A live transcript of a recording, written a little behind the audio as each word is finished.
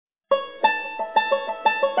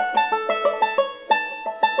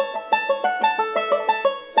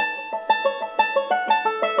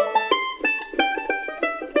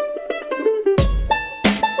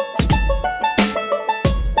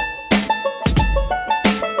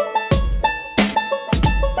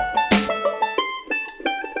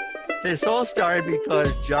This all started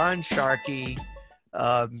because John Sharkey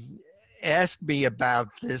um, asked me about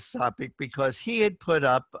this topic because he had put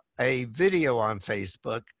up a video on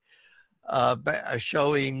Facebook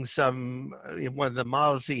showing one of the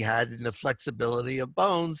models he had in the flexibility of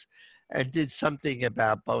bones, and did something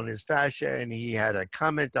about bone is fascia, and he had a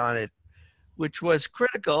comment on it which was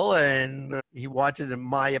critical, and he wanted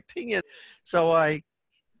my opinion. So I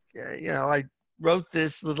wrote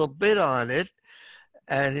this little bit on it,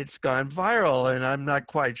 and it's gone viral, and I'm not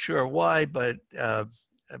quite sure why, but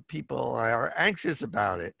people are anxious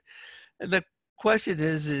about it. And the question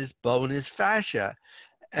is bone is fascia?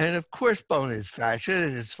 And of course, bone is fascia.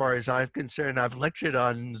 And as far as I'm concerned, I've lectured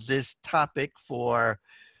on this topic for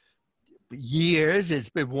years. It's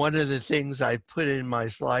been one of the things I put in my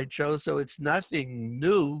slideshow, so it's nothing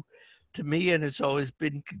new to me, and it's always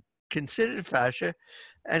been considered fascia,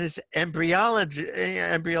 and it's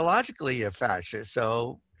embryologically a fascia,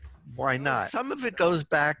 so why not? Some of it goes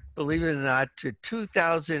back, believe it or not, to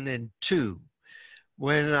 2002,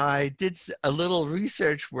 when I did a little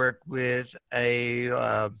research work with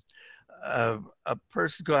a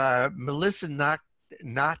person called Melissa Not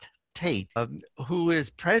Tate, who is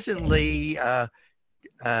presently a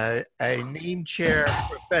named chair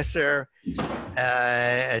professor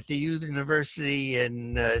at the university I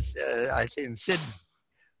think in Sydney,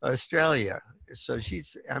 Australia. So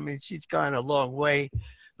she's gone a long way,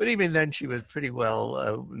 but even then she was pretty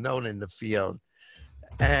well known in the field.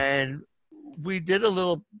 And we did a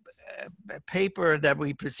little paper that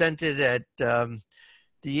we presented at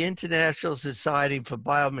the International Society for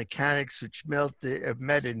Biomechanics, which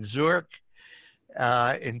met in Zurich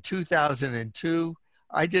in 2002.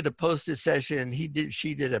 I did a poster session.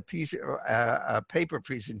 She did a paper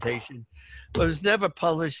presentation, but it was never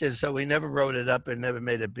published, and so we never wrote it up and never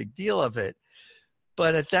made a big deal of it.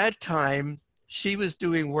 But at that time, she was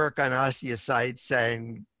doing work on osteocytes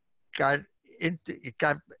and got in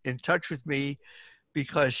touch with me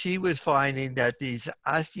because she was finding that these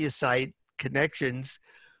osteocyte connections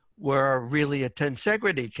were really a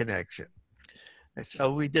tensegrity connection. And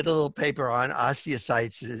so we did a little paper on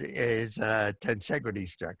osteocytes is a tensegrity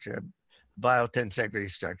structure,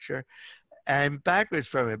 biotensegrity structure, and backwards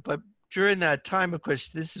from it. But during that time, of course,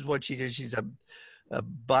 this is what she did. She's a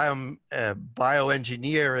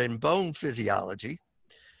bioengineer in bone physiology.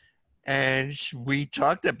 And we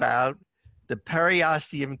talked about the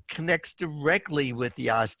periosteum connects directly with the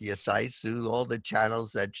osteocytes through all the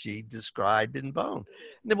channels that she described in bone.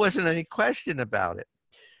 And there wasn't any question about it.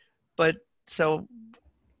 But so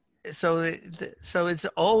it's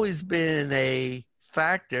always been a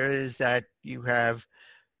factor, is that you have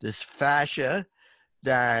this fascia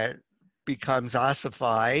that becomes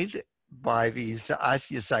ossified by these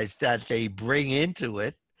osteocytes that they bring into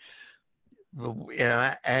it,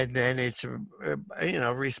 and then it's a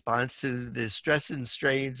response to the stress and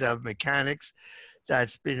strains of mechanics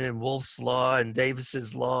that's been in Wolff's law and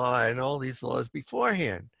Davis's law and all these laws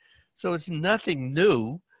beforehand. So it's nothing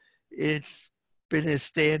new. It's been a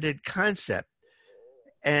standard concept.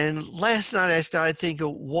 And last night I started thinking,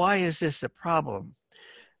 why is this a problem?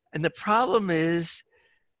 And the problem is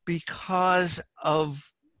because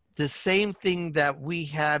of the same thing that we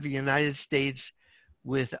have in the United States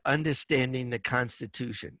with understanding the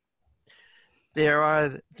Constitution. There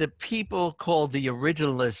are the people called the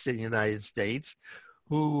originalists in the United States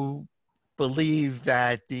who believe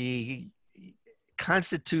that the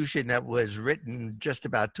Constitution that was written just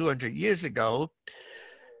about 200 years ago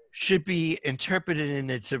should be interpreted in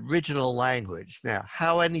its original language. Now,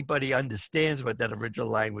 how anybody understands what that original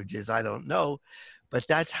language is, I don't know, but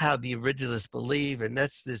that's how the originalists believe, and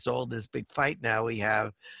that's this big fight now we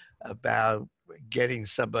have about getting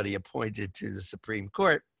somebody appointed to the Supreme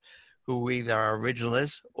Court who either are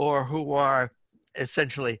originalists or who are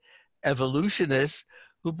essentially evolutionists,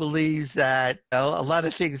 who believes that a lot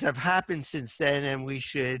of things have happened since then and we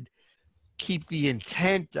should keep the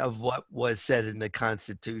intent of what was said in the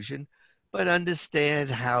Constitution, but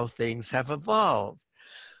understand how things have evolved.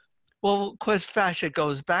 Well, of course, fascia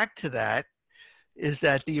goes back to that, is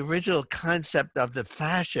that the original concept of the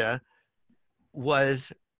fascia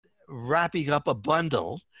was wrapping up a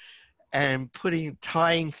bundle and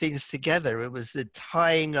tying things together. It was the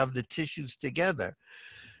tying of the tissues together.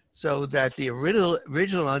 So that the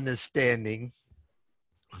original understanding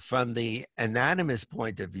from the anatomist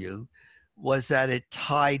point of view was that it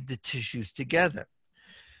tied the tissues together.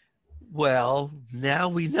 Well, now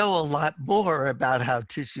we know a lot more about how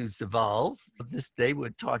tissues evolve. This day we're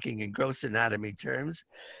talking in gross anatomy terms,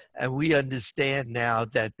 and we understand now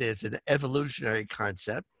that there's an evolutionary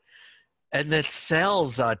concept and that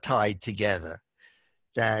cells are tied together,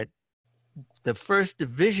 that the first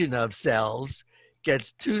division of cells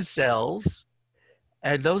gets two cells,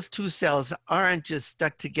 and those two cells aren't just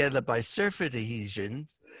stuck together by surface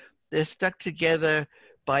adhesions, they're stuck together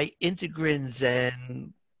by integrins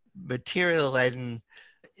and material and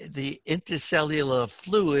the intercellular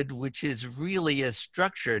fluid, which is really a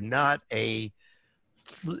structure, not a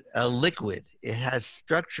liquid. It has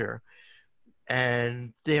structure,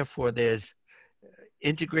 and therefore there's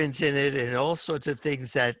integrins in it and all sorts of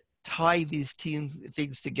things that tie these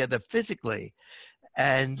things together physically.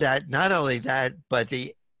 And that not only that, but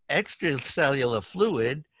the extracellular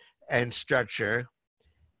fluid and structure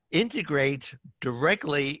integrates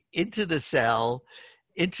directly into the cell,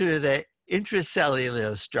 into the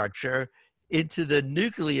intracellular structure, into the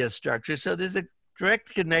nucleus structure. So there's a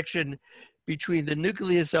direct connection between the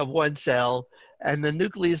nucleus of one cell and the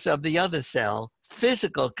nucleus of the other cell,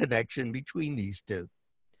 physical connection between these two,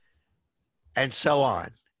 and so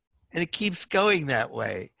on. And it keeps going that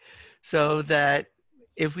way. So that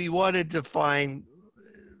if we wanted to find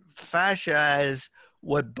fascia as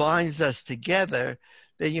what binds us together,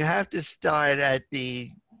 then you have to start at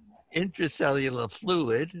the intracellular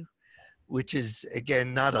fluid, which is,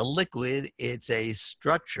 again, not a liquid, it's a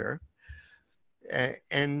structure.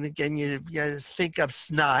 And again, you just think of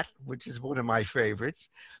snot, which is one of my favorites.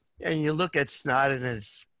 And you look at snot and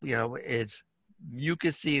it's, it's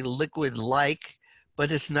mucousy liquid-like,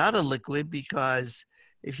 but it's not a liquid because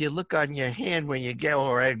if you look on your hand when you get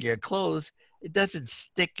or at your clothes, it doesn't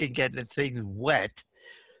stick and get the thing wet.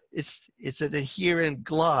 It's an adherent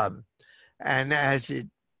glob. And as it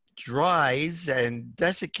dries and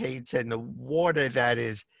desiccates and the water that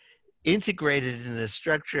is integrated in the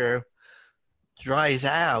structure dries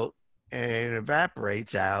out and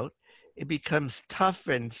evaporates out, it becomes tough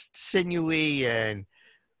and sinewy and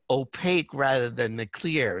opaque rather than the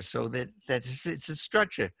clear. So it's a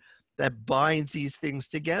structure that binds these things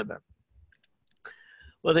together.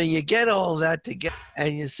 Well, then you get all that together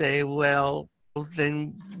and you say, well,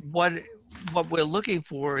 then what we're looking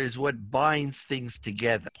for is what binds things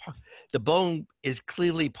together. The bone is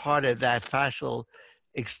clearly part of that fascial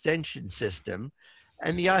extension system,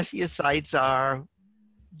 and the osteocytes are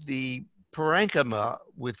the parenchyma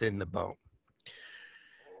within the bone.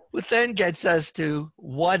 Which then gets us to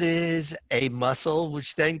what is a muscle,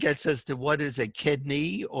 which then gets us to what is a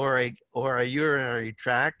kidney or a urinary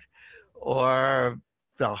tract or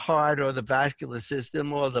the heart or the vascular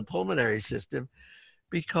system or the pulmonary system.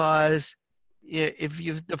 Because if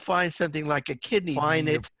you define something like a kidney, define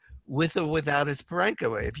it with or without its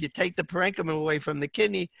parenchyma. If you take the parenchyma away from the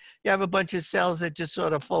kidney, you have a bunch of cells that just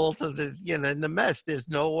sort of fall to the, in the mess. There's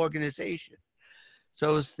no organization.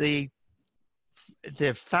 So it's the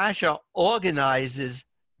fascia organizes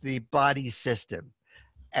the body system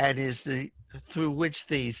and is through which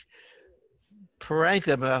these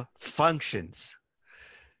parenchyma functions.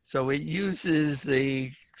 So it uses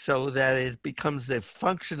so that it becomes the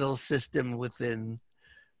functional system within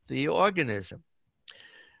the organism.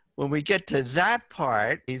 When we get to that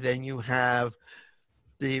part, then you have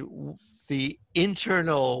the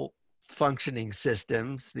internal functioning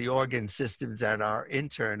systems, the organ systems that are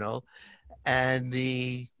internal, and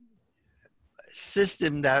the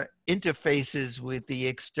system that interfaces with the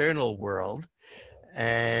external world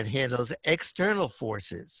and handles external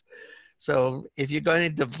forces. So if you're going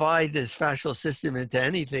to divide this fascial system into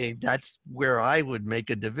anything, that's where I would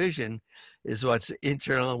make a division, is what's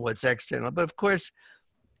internal and what's external. But of course,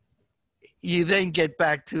 you then get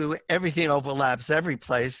back to everything overlaps every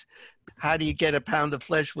place. How do you get a pound of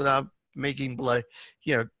flesh without making blood,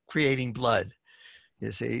 creating blood?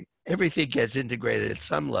 You see, everything gets integrated at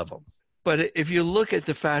some level. But if you look at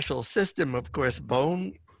the fascial system, of course,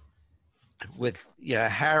 bone with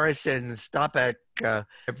Harris and Stopek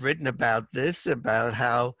have written about this, about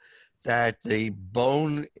how that the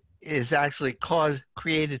bone is actually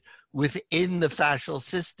created within the fascial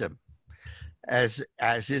system as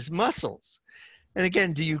is muscles. And again,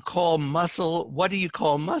 what do you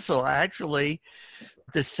call muscle? Actually,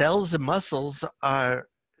 the cells of muscles are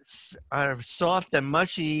soft and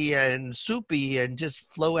mushy and soupy and just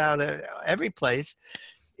flow out every place.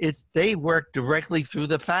 They work directly through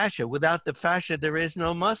the fascia. Without the fascia, there is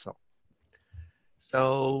no muscle.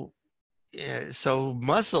 So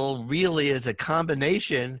muscle really is a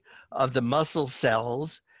combination of the muscle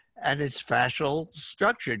cells and its fascial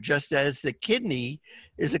structure, just as the kidney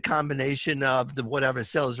is a combination of the whatever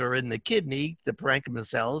cells are in the kidney, the parenchyma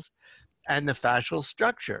cells, and the fascial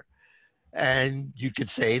structure. And you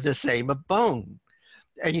could say the same of bone,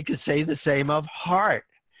 and you could say the same of heart,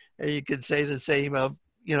 and you could say the same of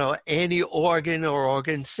any organ or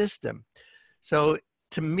organ system. So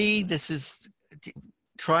to me, this is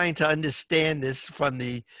trying to understand this from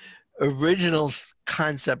the original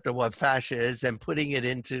concept of what fascia is and putting it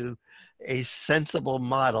into a sensible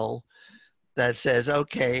model that says,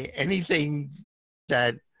 okay, anything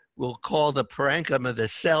that we'll call the parenchyma, the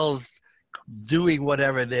cells doing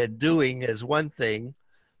whatever they're doing is one thing,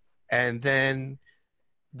 and then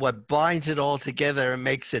what binds it all together and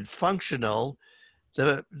makes it functional,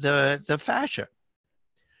 the fascia.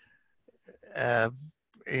 Uh,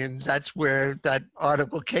 and that's where that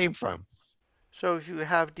article came from. So if you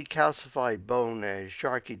have decalcified bone, as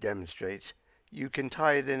Sharkey demonstrates, you can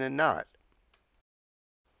tie it in a knot.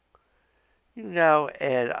 You now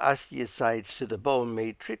add osteocytes to the bone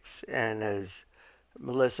matrix, and as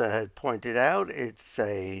Melissa had pointed out, it's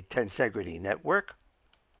a tensegrity network.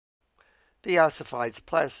 The ossifieds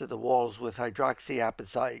plaster the walls with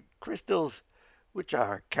hydroxyapatite crystals, which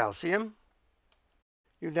are calcium.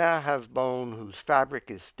 You now have bone whose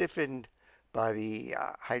fabric is stiffened by the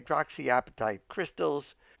hydroxyapatite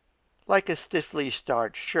crystals like a stiffly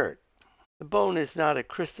starched shirt. The bone is not a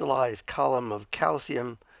crystallized column of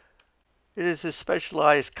calcium. It is a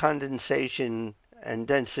specialized condensation and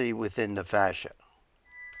density within the fascia.